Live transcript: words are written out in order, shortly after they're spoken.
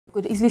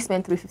You could easily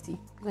spend 350. You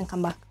can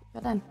come back.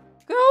 You're done.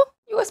 Girl,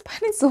 you were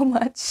spending so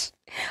much.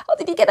 How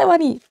did you get that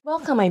money?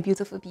 Welcome, my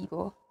beautiful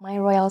people, my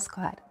royal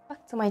squad,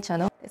 back to my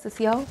channel. This is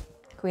your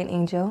Queen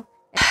Angel,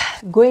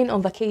 going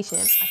on vacation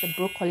as a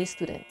broke college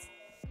student.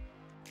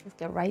 Let's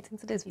get right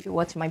into this video.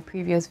 Watch my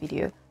previous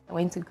video. I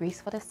went to Greece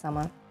for the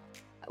summer.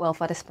 Well,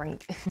 for the spring.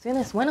 To be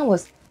honest, when I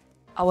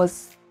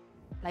was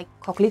like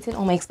calculating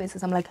all my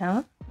expenses, I'm like,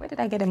 huh? Where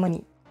did I get the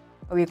money?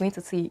 But we're going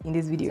to see in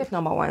this video. Tip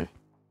number 1.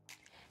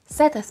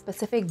 Set a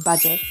specific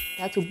budget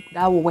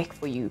that will work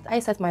for you.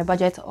 I set my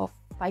budget of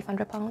 £500.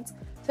 To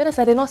be honest,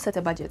 I did not set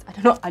a budget. I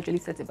did not actually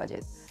set a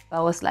budget. But I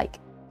was like,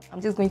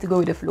 I'm just going to go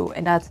with the flow,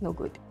 and that's no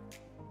good.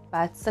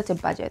 But set a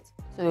budget.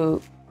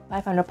 So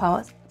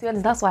 £500. To be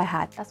honest, that's what I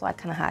had. That's what I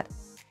kind of had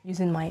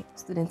using my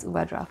student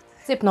overdraft.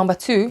 Tip number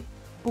 2,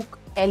 book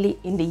early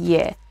in the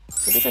year.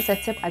 So this is a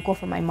tip I got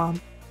from my mom.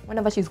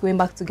 Whenever she's going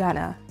back to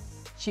Ghana,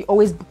 she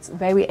always books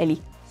very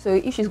early. So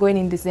if she's going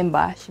in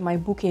December, she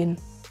might book in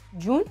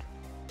June.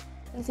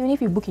 And even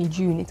if you book in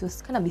June, it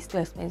was kind of be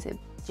still expensive.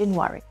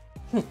 January,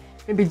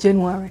 maybe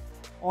January,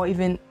 or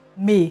even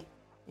May.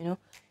 You know,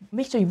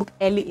 make sure you book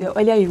early. The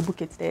earlier you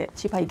book it, the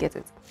cheaper you get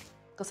it.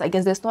 Because I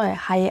guess there's not as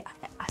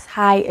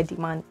high a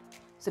demand.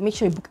 So make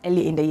sure you book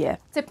early in the year.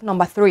 Tip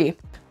number 3: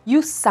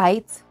 use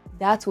sites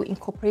that will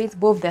incorporate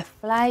both the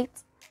flight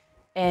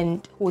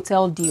and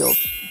hotel deals.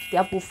 They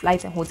have both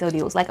flights and hotel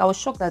deals. Like, I was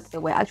shocked that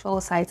there were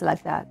actual sites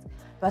like that.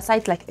 But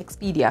sites like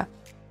Expedia.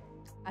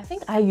 I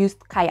think I used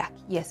Kayak.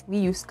 Yes, we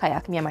used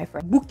Kayak, me and my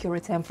friend. Book your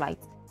return flight.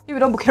 If you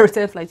don't book your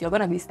return flight, you're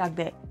gonna be stuck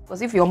there.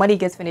 Because if your money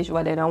gets finished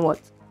over there, then what?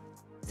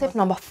 Tip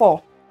number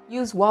 4: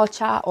 use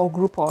voucher or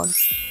Groupon.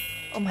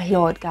 Oh my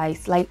lord,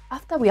 guys, like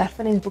after we had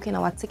finished booking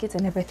our tickets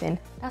and everything,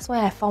 that's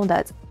why I found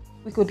that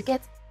we could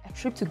get a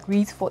trip to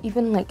Greece for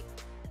even like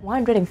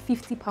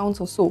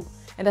 £150 or so,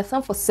 and that's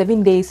some for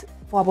 7 days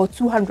for about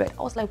 200.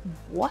 I was like,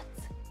 what?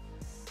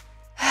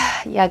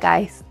 Yeah,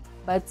 guys,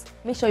 but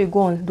make sure you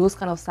go on those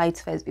kind of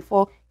sites first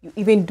before you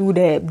even do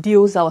the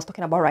deals I was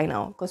talking about right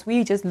now, because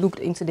we just looked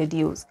into the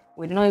deals.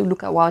 We did not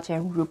look at voucher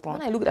and Groupon.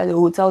 When I looked at the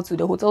hotel too,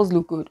 the hotels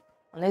look good,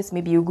 unless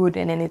maybe you're good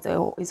and then it's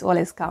all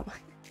a scam.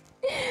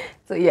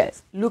 So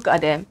yes, look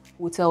at them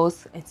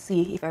hotels and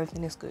see if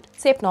everything is good.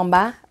 Tip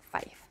number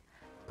 5: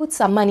 put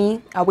some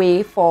money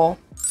away for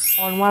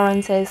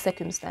unwarranted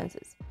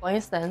circumstances. For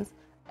instance,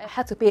 I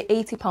had to pay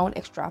 £80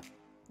 extra,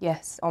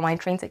 yes, on my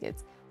train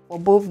tickets for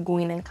both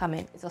going and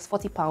coming. It was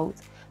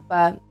 £40,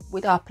 but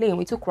with our plane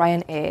we took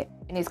Ryanair,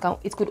 and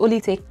it could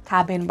only take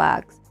cabin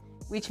bags,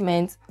 which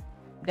meant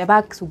the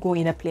bags would go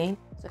in a plane,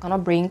 so you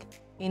cannot bring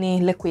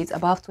any liquids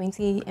above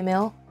 20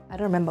 ml. I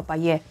don't remember, but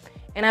yeah.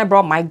 And I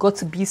brought my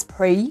got-to-be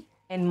spray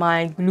and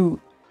my glue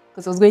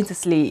because I was going to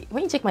slay.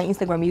 When you check my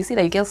Instagram, you see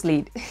that you get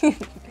slayed. And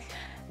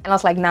I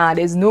was like, nah,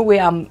 there's no way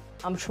I'm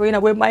throwing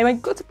away my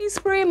got-to-be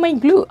spray and my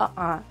glue.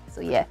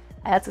 So yeah,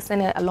 I had to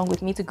send it along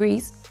with me to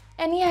Greece,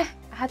 and yeah,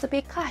 I had to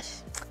pay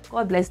cash.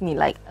 God bless me,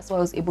 like that's why I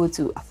was able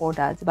to afford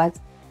that. But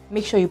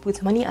make sure you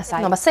put money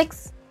aside. Number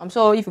 6: I'm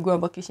sure if you go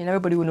on vacation,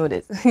 everybody will know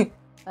this.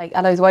 Like,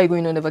 otherwise, why are you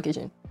going on the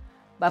vacation?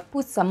 But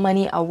put some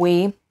money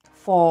away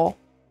for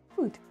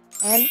food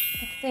and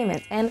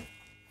entertainment and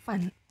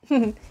fun.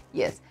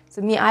 Yes,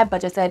 so me, I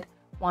budgeted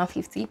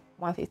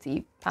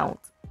 £150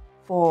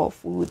 for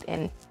food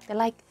and the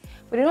like.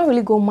 We did not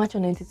really go much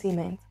on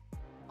entertainment.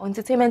 On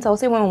entertainment, I would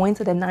say when we went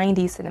to the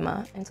 9D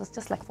cinema, and it was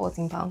just like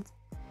 £14.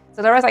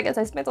 So the rest, I guess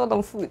I spent all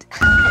on food.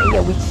 And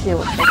yeah, we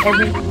chilled like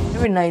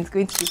every night,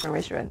 going to different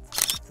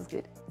restaurants. It was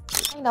good.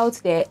 Find out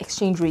the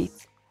exchange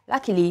rate.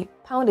 Luckily,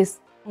 pound is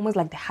almost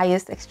like the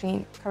highest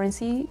exchange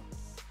currency.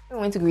 When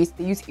we went to Greece,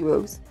 they use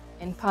euros,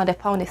 and the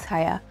pound is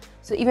higher.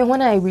 So even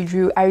when I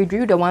withdrew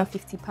the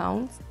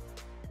 £150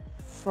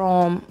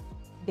 from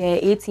the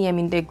ATM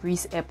in the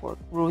Greece airport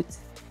route.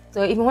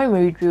 So even when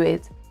we withdrew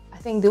it, I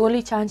think they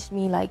only charged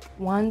me like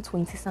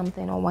 120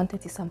 something or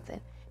 130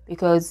 something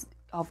because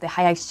of the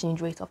higher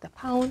exchange rate of the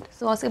pound.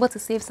 So I was able to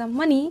save some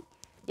money.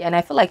 Yeah, and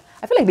I feel like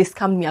they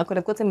scammed me. I could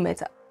have gotten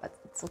better, but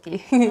it's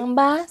okay.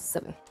 Number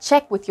 7: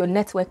 check with your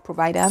network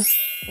provider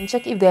and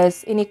check if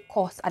there's any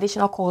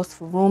additional cost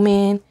for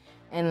roaming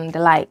and the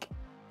like.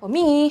 For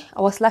me,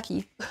 I was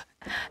lucky.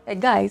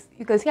 Like, guys,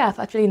 you can see I've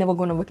actually never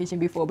gone on vacation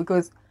before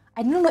because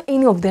I didn't know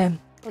any of them.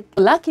 But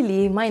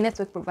luckily, my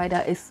network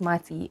provider is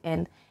Smarty,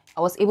 and I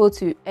was able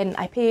to, and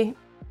I pay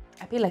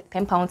like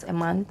 £10 a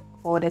month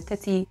for the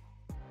 30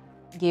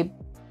 gig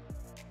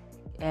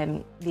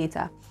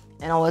data,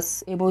 and I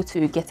was able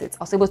to get it.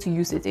 I was able to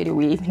use it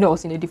anyway, even though I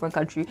was in a different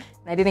country,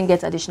 and I didn't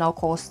get additional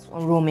costs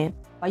on roaming.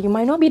 But you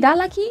might not be that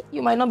lucky,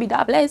 you might not be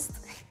that blessed.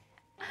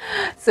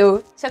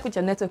 So check with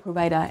your network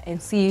provider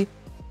and see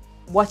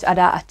what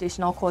other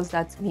additional costs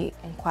that we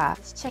inquire.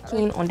 Check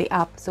in on the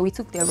app. So we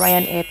took the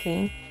Ryanair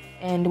plane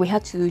and we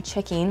had to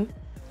check in.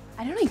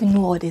 I don't even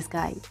know all this,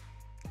 guys.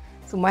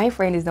 So my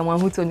friend is the one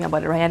who told me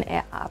about the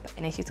Ryanair app,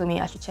 and then she told me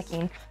I should check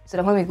in so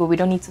that when we go, we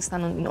don't need to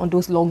stand on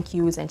those long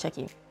queues and check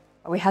in.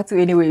 But we had to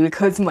anyway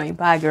because my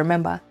bag,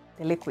 remember,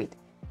 the liquid.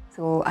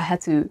 So I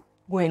had to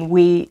go and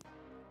weigh.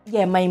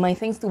 Yeah, my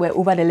things too were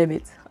over the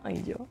limit.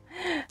 Angel.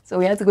 So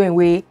we had to go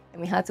away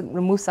and we had to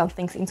remove some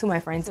things into my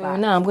friend's bag.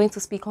 So now I'm going to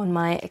speak on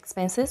my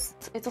expenses.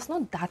 It was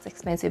not that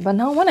expensive, but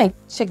now when I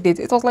checked it,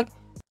 it was like,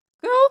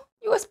 girl,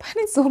 you were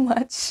spending so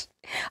much.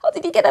 How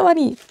did you get that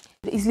money?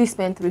 You easily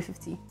spend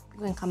 350.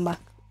 Go and come back.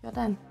 You're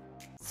done.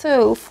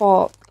 So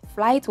for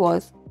flight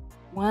was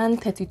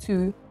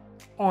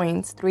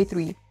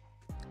 132.33,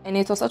 and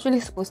it was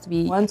actually supposed to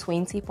be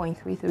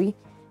 120.33,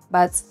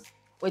 but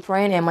with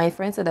Ryanair, my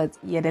friend said that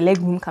yeah, the leg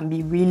room can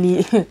be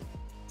really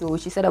so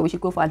she said that we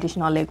should go for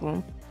additional leg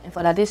room, and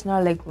for the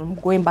additional leg room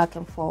going back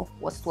and forth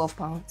was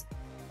 £12.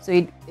 So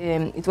it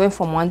went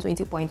from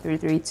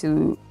 120.33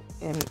 to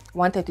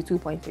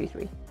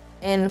 132.33,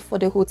 and for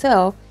the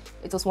hotel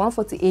it was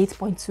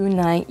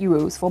 148.29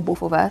 euros for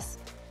both of us.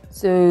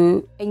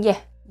 So, and yeah,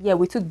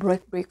 we took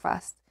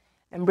breakfast,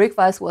 and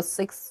breakfast was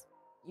 €6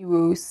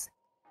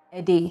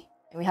 a day,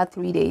 and we had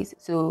 3 days,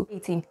 so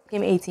 18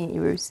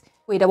 euros.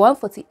 Wait, the one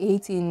for the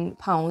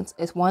 £18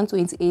 is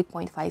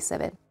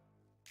 128.57,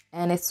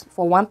 and it's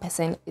for one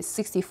person is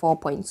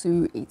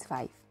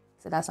 64.285.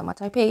 So that's how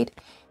much I paid.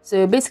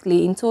 So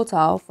basically, in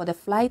total for the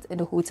flight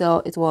and the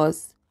hotel, it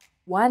was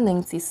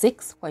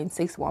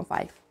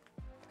 196.615,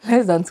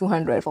 less than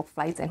 200 for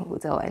flights and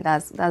hotel, and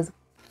that's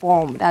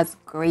bomb. That's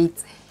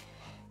great.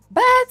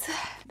 But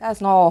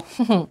that's not all,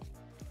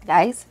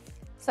 guys.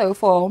 So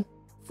for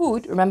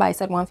food, remember I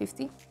said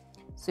 150.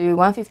 So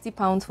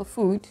 £150 for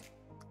food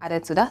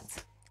added to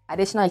that.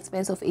 Additional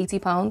expense of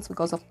 £80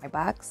 because of my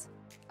bags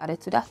added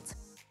to that.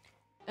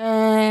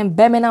 And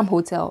Birmingham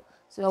hotel.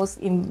 So I was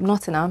in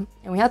Nottingham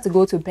and we had to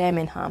go to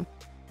Birmingham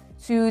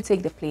to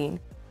take the plane.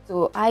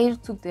 So I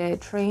took the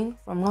train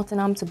from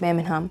Nottingham to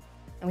Birmingham,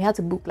 and we had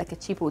to book like a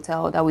cheap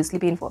hotel that we're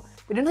sleeping for.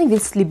 We did not even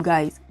sleep,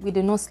 guys. We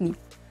did not sleep.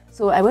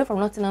 So I went from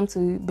Nottingham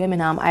to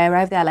Birmingham. I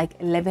arrived there at like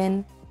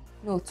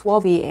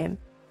 12 a.m.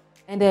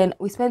 And then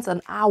we spent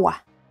an hour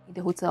in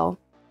the hotel.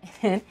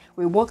 And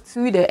we walked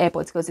to the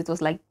airport because it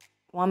was like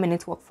 1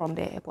 minute walk from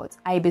the airport.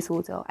 Ibis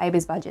hotel,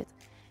 Ibis budget.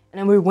 And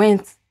then we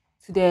went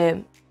to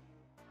the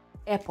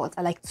airport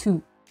at like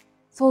 2.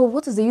 So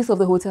what is the use of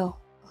the hotel?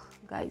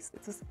 Guys,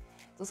 it was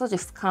such a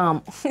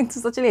scam. It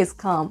was actually a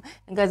scam.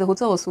 And guys, the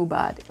hotel was so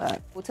bad.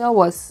 But hotel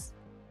was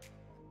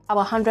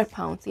about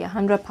 £100. Yeah,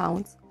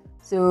 £100.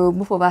 So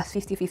both of us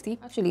 50-50.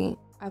 Actually,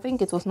 I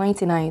think it was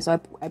 99. So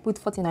I put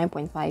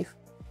 49.5.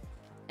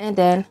 And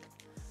then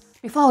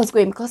before I was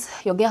going, because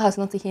your girl has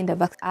not taken the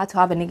vaccine, I had to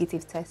have a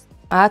negative test.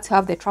 I had to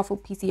have the travel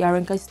PCR,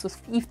 and guys, it was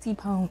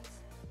 £50.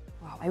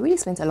 Wow, I really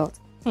spent a lot.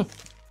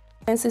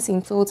 Expenses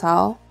in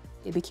total,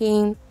 it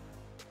became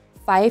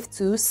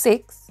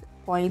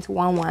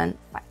 526.115.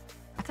 I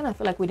kind of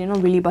feel like we did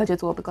not really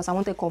budget well because I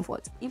wanted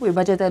comfort. If we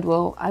budgeted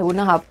well, I would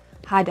not have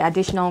had the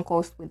additional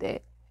cost with the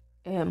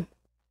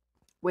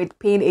with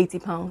paying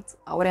 £80.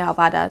 I wouldn't have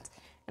had that,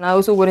 and I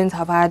also wouldn't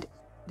have had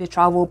the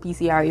travel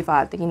PCR if I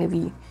had taken a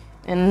V.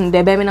 And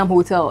the Birmingham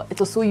hotel, it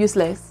was so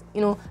useless. You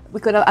know,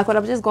 I could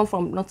have just gone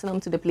from Nottingham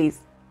to the place.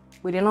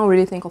 We did not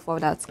really think of all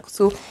that.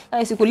 So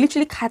guys, you could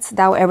literally cut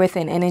down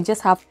everything and then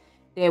just have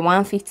the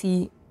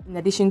 150 in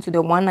addition to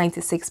the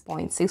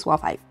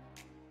 196.615.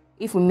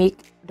 If we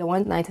make the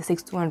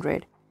 196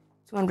 200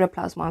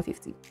 plus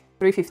 150,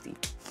 350.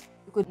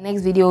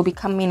 Next video will be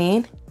coming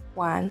in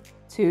 1,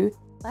 2.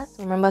 But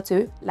remember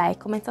to like,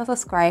 comment, and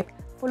subscribe.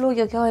 Follow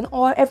your girl in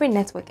every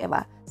network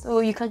ever,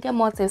 so you can get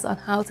more tips on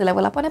how to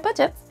level up on a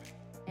budget.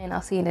 And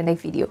I'll see you in the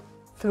next video.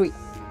 3.